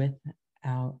uselessness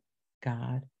without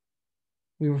God.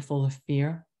 We were full of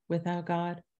fear without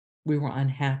God. we were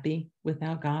unhappy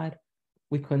without God.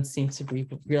 We couldn't seem to be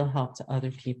real help to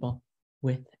other people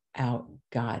without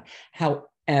God.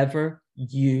 However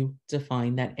you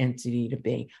define that entity to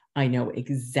be, I know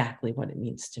exactly what it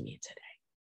means to me today.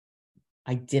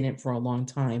 I didn't for a long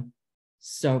time,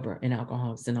 sober in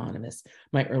Alcoholics Anonymous.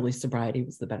 My early sobriety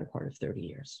was the better part of 30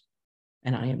 years.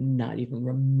 And I am not even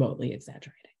remotely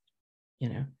exaggerating, you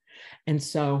know? And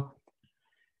so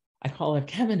I call up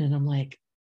Kevin and I'm like,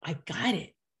 I got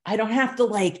it. I don't have to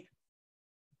like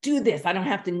do this. I don't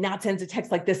have to not send a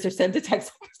text like this or send a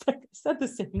text like I said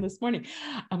this to him this morning.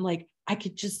 I'm like, I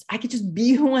could just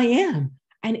be who I am,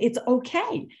 and it's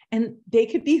okay. And they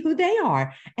could be who they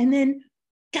are. And then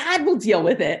God will deal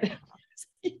with it.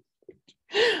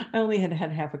 I only had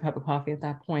half a cup of coffee at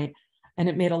that point, and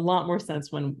it made a lot more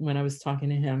sense when I was talking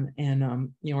to him.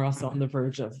 And you know, we're also on the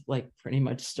verge of like pretty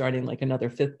much starting like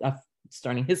another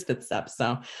starting his fifth step.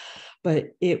 So, but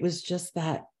it was just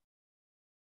that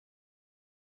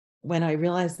when I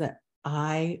realized that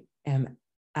I am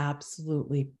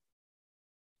absolutely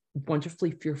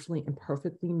wonderfully, fearfully, and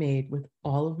perfectly made with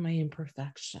all of my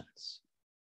imperfections,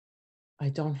 I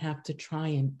don't have to try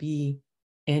and be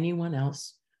anyone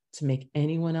else to make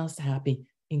anyone else happy,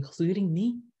 including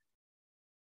me.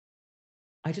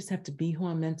 I just have to be who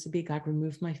I'm meant to be. God,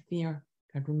 remove my fear.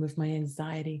 God, remove my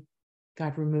anxiety.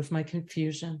 God, remove my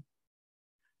confusion.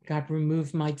 God,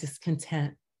 remove my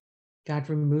discontent. God,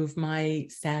 remove my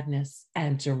sadness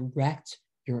and direct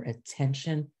your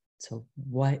attention to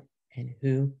what and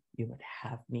who you would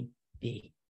have me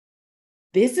be.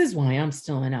 This is why I'm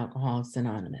still in Alcoholics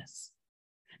Anonymous,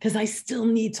 because I still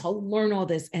need to learn all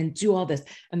this and do all this.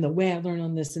 And the way I learn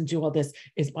on this and do all this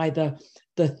is by the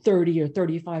 30 or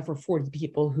 35 or 40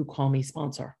 people who call me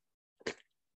sponsor.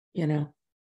 You know,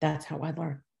 that's how I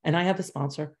learn. And I have a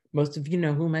sponsor. Most of you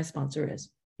know who my sponsor is.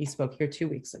 He spoke here 2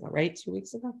 weeks ago, right? 2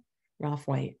 weeks ago. Ralph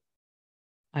White.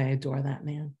 I adore that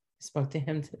man. I spoke to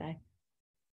him today.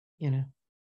 You know,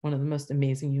 one of the most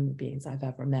amazing human beings I've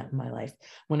ever met in my life.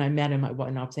 When I met him, I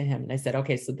went up to him and I said,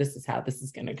 okay, so this is how this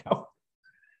is going to go.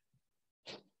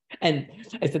 And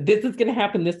I said, this is going to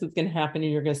happen. This is going to happen.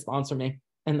 And you're going to sponsor me.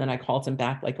 And then I called him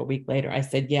back like a week later. I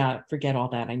said, yeah, forget all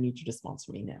that. I need you to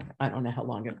sponsor me now. I don't know how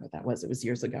long ago that was. It was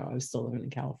years ago. I was still living in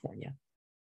California.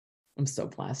 I'm so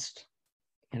blessed.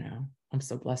 You know, I'm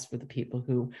so blessed for the people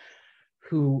who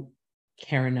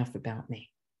care enough about me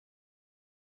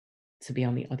to be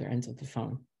on the other end of the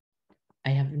phone. I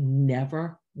have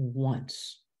never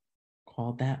once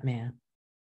called that man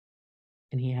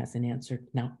and he hasn't answered.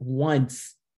 Not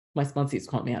once. My sponsees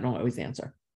call me. I don't always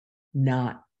answer.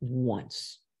 Not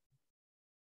once.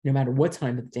 No matter what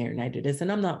time of the day or night it is.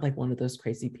 And I'm not like one of those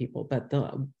crazy people, but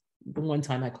the one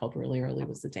time I called really early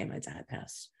was the day my dad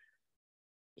passed.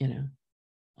 You know.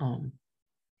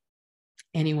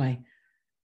 Anyway,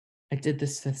 I did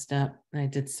this fifth step and I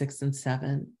did 6 and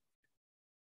 7.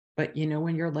 But you know,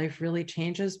 when your life really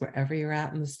changes, wherever you're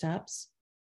at in the steps,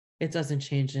 it doesn't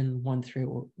change in 1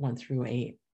 through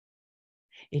 8.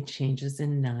 It changes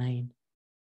in 9.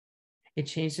 It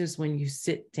changes when you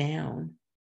sit down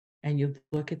and you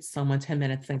look at someone. 10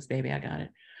 minutes, thanks, baby, I got it.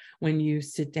 When you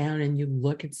sit down and you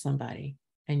look at somebody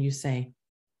and you say,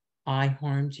 I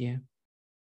harmed you.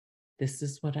 This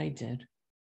is what I did.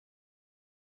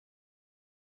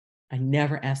 I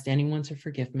never asked anyone to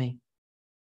forgive me.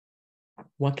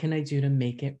 What can I do to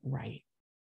make it right?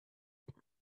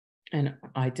 And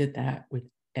I did that with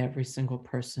every single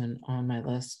person on my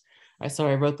list. So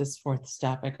I wrote this 4th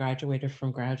step. I graduated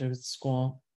from graduate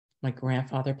school. My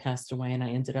grandfather passed away and I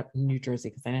ended up in New Jersey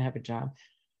because I didn't have a job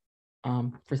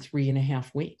for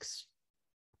 3.5 weeks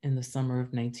in the summer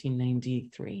of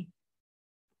 1993,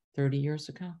 30 years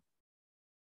ago.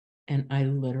 And I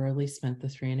literally spent the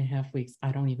 3.5 weeks.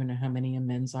 I don't even know how many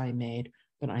amends I made,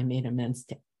 but I made amends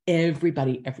to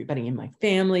everybody in my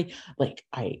family. Like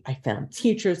I found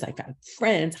teachers, I found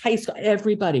friends, high school,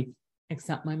 everybody,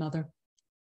 except my mother.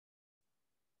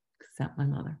 Except my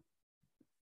mother.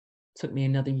 It took me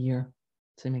another year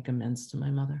to make amends to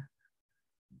my mother.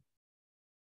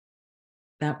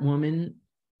 That woman,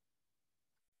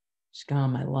 she got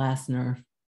on my last nerve.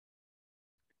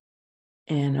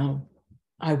 And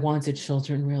I wanted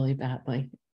children really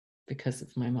badly because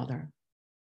of my mother.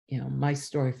 You know, my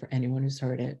story, for anyone who's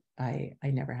heard it, I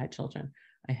never had children.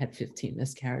 I had 15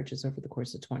 miscarriages over the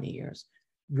course of 20 years.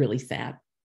 Really sad.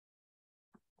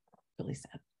 Really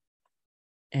sad.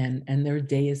 And there are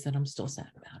days that I'm still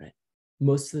sad about it.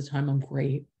 Most of the time I'm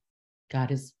great. God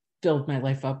has filled my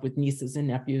life up with nieces and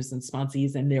nephews and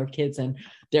sponsees and their kids and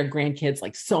their grandkids,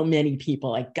 like so many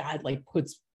people. Like God like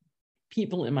puts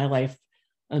people in my life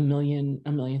a million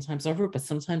times over, but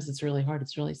sometimes it's really hard.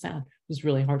 It's really sad. It was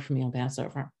really hard for me on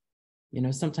Passover.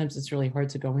 Sometimes it's really hard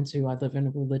to go into, I live in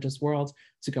a religious world,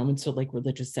 to go into like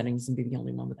religious settings and be the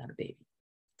only one without a baby.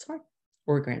 It's hard,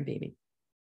 or a grandbaby.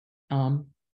 And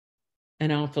I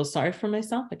don't feel sorry for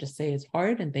myself. I just say it's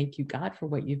hard and thank you, God, for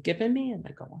what you've given me. And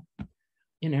I go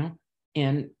on,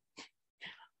 and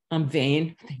I'm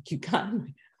vain. Thank you,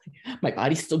 God. My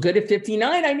body's still good at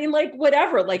 59. I mean, like,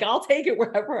 whatever, like, I'll take it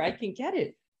wherever I can get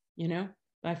it.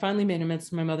 I finally made amends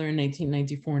to my mother in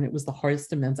 1994, and it was the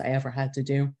hardest amends I ever had to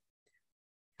do.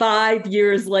 5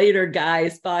 years later,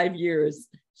 guys, 5 years.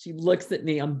 She looks at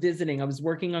me. I'm visiting. I was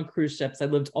working on cruise ships. I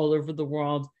lived all over the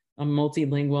world. I'm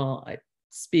multilingual. I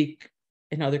speak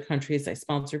in other countries. I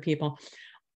sponsor people.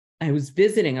 I was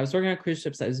visiting. I was working on cruise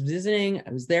ships. I was visiting.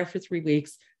 I was there for 3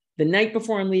 weeks. The night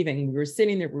before I'm leaving, we were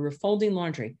sitting there. We were folding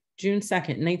laundry, June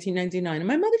 2nd, 1999. And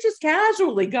my mother just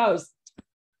casually goes,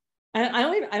 I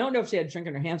don't know if she had a drink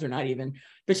in her hands or not even,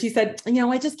 but she said,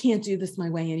 I just can't do this my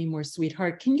way anymore,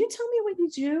 sweetheart. Can you tell me what you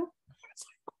do?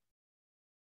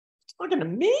 Talking to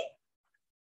me?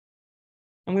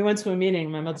 And we went to a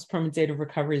meeting. My mother's permanent date of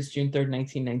recovery is June 3rd,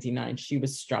 1999. She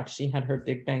was struck. She had her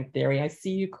Big Bang Theory. I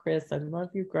see you, Chris. I love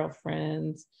you,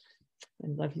 girlfriend. I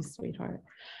love you, sweetheart.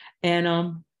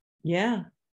 And yeah.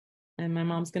 And my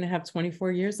mom's going to have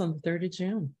 24 years on the 3rd of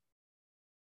June.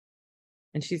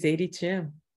 And she's 82.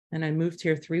 And I moved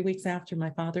here 3 weeks after my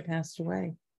father passed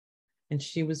away. And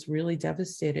she was really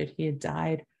devastated. He had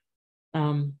died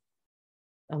a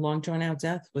long drawn out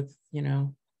death with,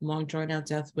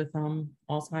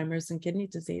 Alzheimer's and kidney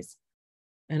disease.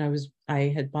 And I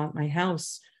had bought my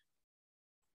house.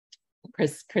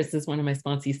 Chris is one of my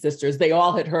sponsee sisters. They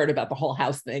all had heard about the whole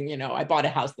house thing. I bought a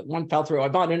house that one fell through. I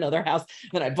bought another house.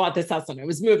 Then I bought this house and I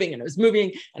was moving and I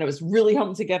was really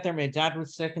hoping to get there. My dad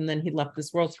was sick and then he left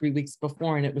this world 3 weeks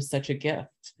before. And it was such a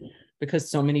gift because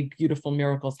so many beautiful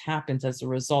miracles happened as a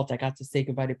result. I got to say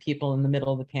goodbye to people in the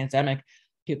middle of the pandemic.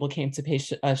 People came to pay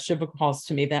Shiva calls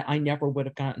to me that I never would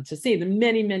have gotten to see. The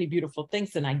many, many beautiful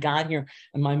things. And I got here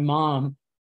and my mom,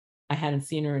 I hadn't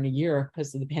seen her in a year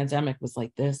because of the pandemic, was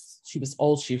like this. She was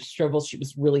old, she was shriveled, she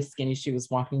was really skinny, she was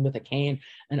walking with a cane.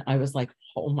 And I was like,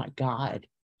 oh my God.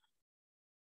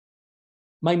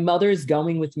 My mother's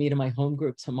going with me to my home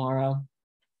group tomorrow.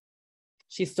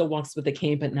 She still walks with a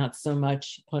cane, but not so much.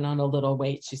 She put on a little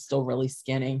weight. She's still really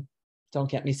skinny. Don't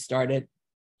get me started.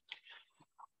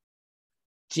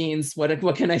 Jeans,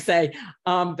 what can I say?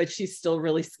 But she's still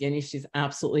really skinny. She's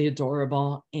absolutely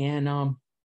adorable.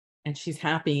 And she's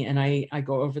happy. And I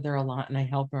go over there a lot and I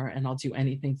help her and I'll do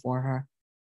anything for her.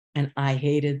 And I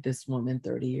hated this woman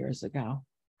 30 years ago.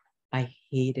 I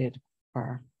hated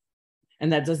her.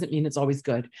 And that doesn't mean it's always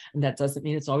good. And that doesn't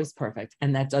mean it's always perfect.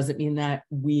 And that doesn't mean that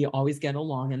we always get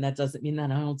along. And that doesn't mean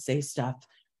that I don't say stuff,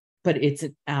 but it's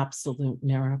an absolute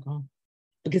miracle.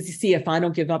 Because you see, if I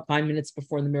don't give up 5 minutes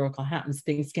before the miracle happens,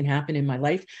 things can happen in my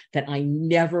life that I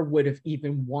never would have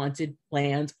even wanted,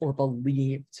 planned, or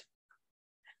believed.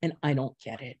 And I don't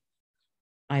get it.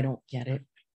 I don't get it.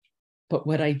 But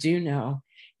what I do know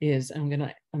is I'm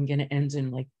gonna end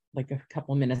in like a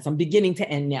couple of minutes. I'm beginning to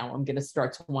end now. I'm gonna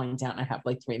start to wind down. I have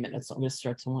like 3 minutes, so I'm gonna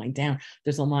start to wind down.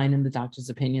 There's a line in the doctor's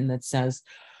opinion that says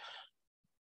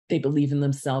they believe in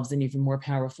themselves, and even more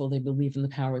powerful, they believe in the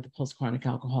power of the post-chronic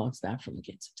alcoholics back from the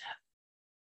gates of death.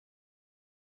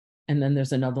 And then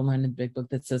there's another line in the big book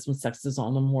that says when sex is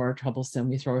all the more troublesome,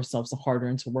 we throw ourselves harder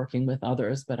into working with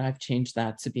others. But I've changed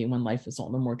that to be when life is all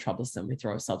the more troublesome, we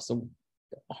throw ourselves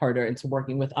harder into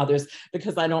working with others,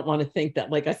 because I don't want to think that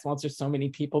like I sponsor so many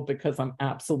people because I'm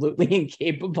absolutely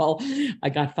incapable. I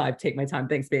got 5, take my time.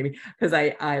 Thanks, baby. Because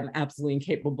I'm absolutely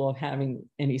incapable of having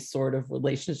any sort of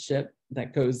relationship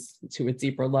that goes to a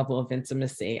deeper level of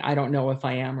intimacy. I don't know if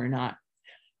I am or not.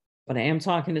 But I am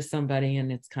talking to somebody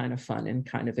and it's kind of fun and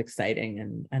kind of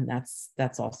exciting. And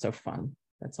that's also fun.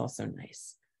 That's also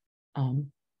nice.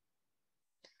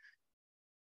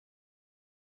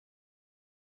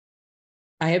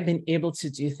 I have been able to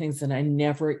do things that I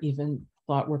never even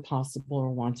thought were possible or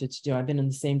wanted to do. I've been in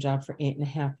the same job for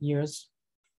 8.5 years.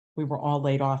 We were all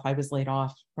laid off. I was laid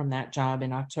off from that job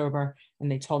in October. And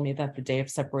they told me that the day of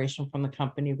separation from the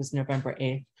company was November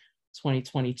 8th.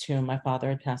 2022. My father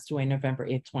had passed away November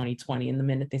 8th, 2020. And the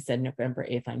minute they said November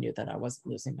 8th, I knew that I wasn't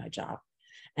losing my job.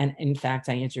 And in fact,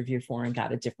 I interviewed for and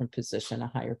got a different position, a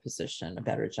higher position, a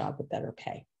better job, a better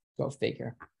pay. Go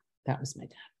figure. That was my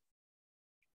dad.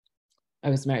 I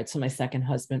was married to my second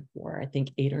husband for, I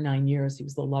think, 8 or 9 years. He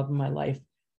was the love of my life,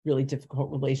 really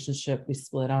difficult relationship. We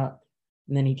split up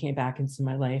and then he came back into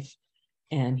my life.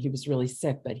 and he was really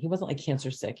sick, but he wasn't like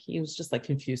cancer sick. He was just like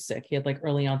confused sick. He had like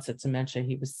early onset dementia.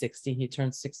 He was 60. He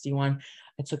turned 61.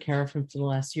 I took care of him for the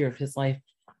last year of his life,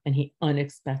 and he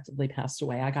unexpectedly passed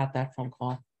away. I got that phone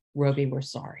call. Robi, we're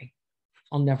sorry.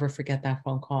 I'll never forget that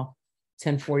phone call.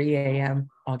 10:40 a.m.,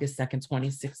 August 2nd,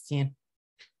 2016.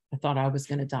 I thought I was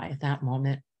going to die at that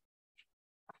moment.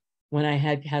 When I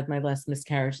had my last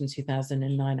miscarriage in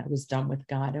 2009, I was done with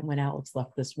God. And when Alex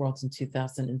left this world in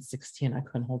 2016, I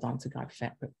couldn't hold on to God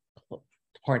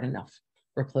hard enough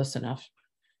or close enough.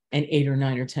 And 8 or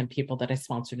 9 or 10 people that I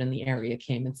sponsored in the area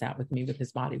came and sat with me with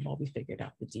his body while we figured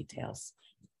out the details.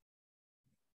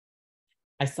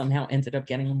 I somehow ended up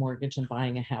getting a mortgage and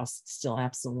buying a house. It still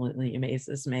absolutely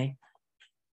amazes me.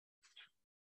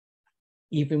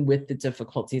 Even with the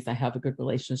difficulties, I have a good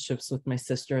relationships with my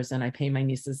sisters, and I pay my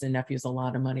nieces and nephews a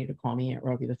lot of money to call me Aunt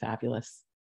Robi the Fabulous.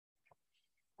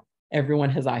 Everyone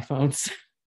has iPhones.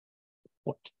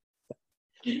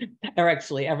 Or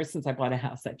actually, ever since I bought a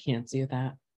house, I can't do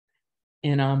that.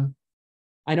 And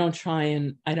I don't try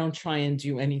and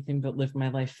do anything but live my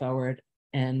life forward.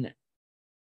 And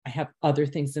I have other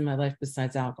things in my life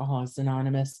besides Alcoholics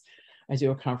Anonymous. I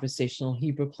do a conversational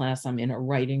Hebrew class. I'm in a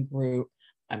writing group.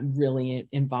 I'm really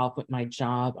involved with my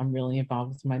job. I'm really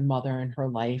involved with my mother and her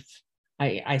life.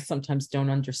 I sometimes don't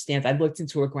understand. I looked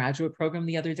into a graduate program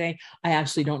the other day. I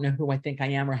actually don't know who I think I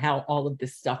am or how all of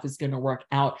this stuff is going to work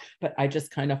out, but I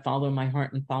just kind of follow my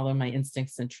heart and follow my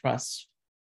instincts and trust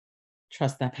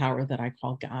that power that I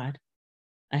call God.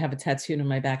 I have a tattooed on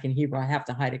my back in Hebrew. I have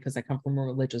to hide it because I come from a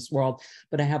religious world,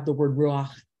 but I have the word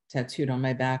ruach tattooed on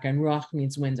my back, and ruach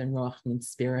means wind and ruach means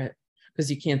spirit,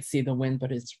 because you can't see the wind,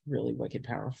 but it's really wicked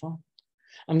powerful.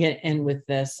 I'm going to end with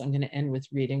this. I'm going to end with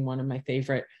reading one of my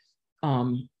favorite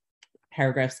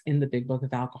paragraphs in the Big Book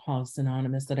of Alcoholics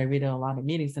Anonymous that I read at a lot of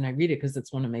meetings, and I read it because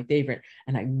it's one of my favorite,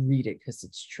 and I read it because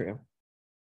it's true.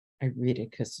 I read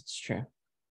it because it's true.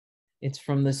 It's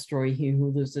from the story, He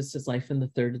Who Loses His Life, in the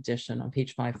 3rd edition on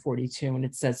page 542, and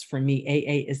it says, for me,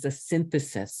 AA is a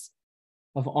synthesis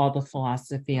of all the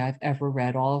philosophy I've ever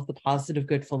read, all of the positive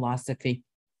good philosophy,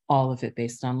 all of it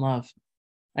based on love.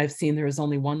 I've seen there is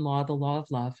only one law, the law of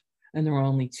love, and there are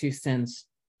only 2 sins.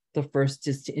 The first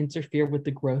is to interfere with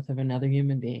the growth of another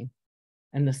human being,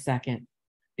 and the second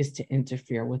is to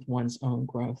interfere with one's own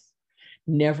growth.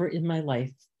 Never in my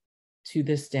life to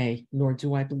this day, nor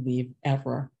do I believe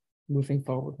ever moving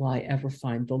forward will I ever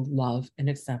find the love and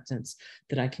acceptance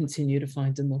that I continue to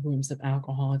find in the rooms of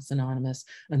Alcoholics Anonymous.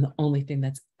 And the only thing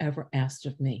that's ever asked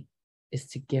of me is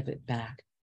to give it back.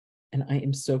 And I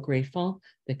am so grateful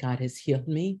that God has healed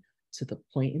me to the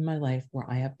point in my life where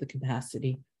I have the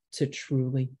capacity to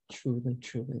truly, truly,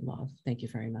 truly love. Thank you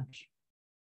very much.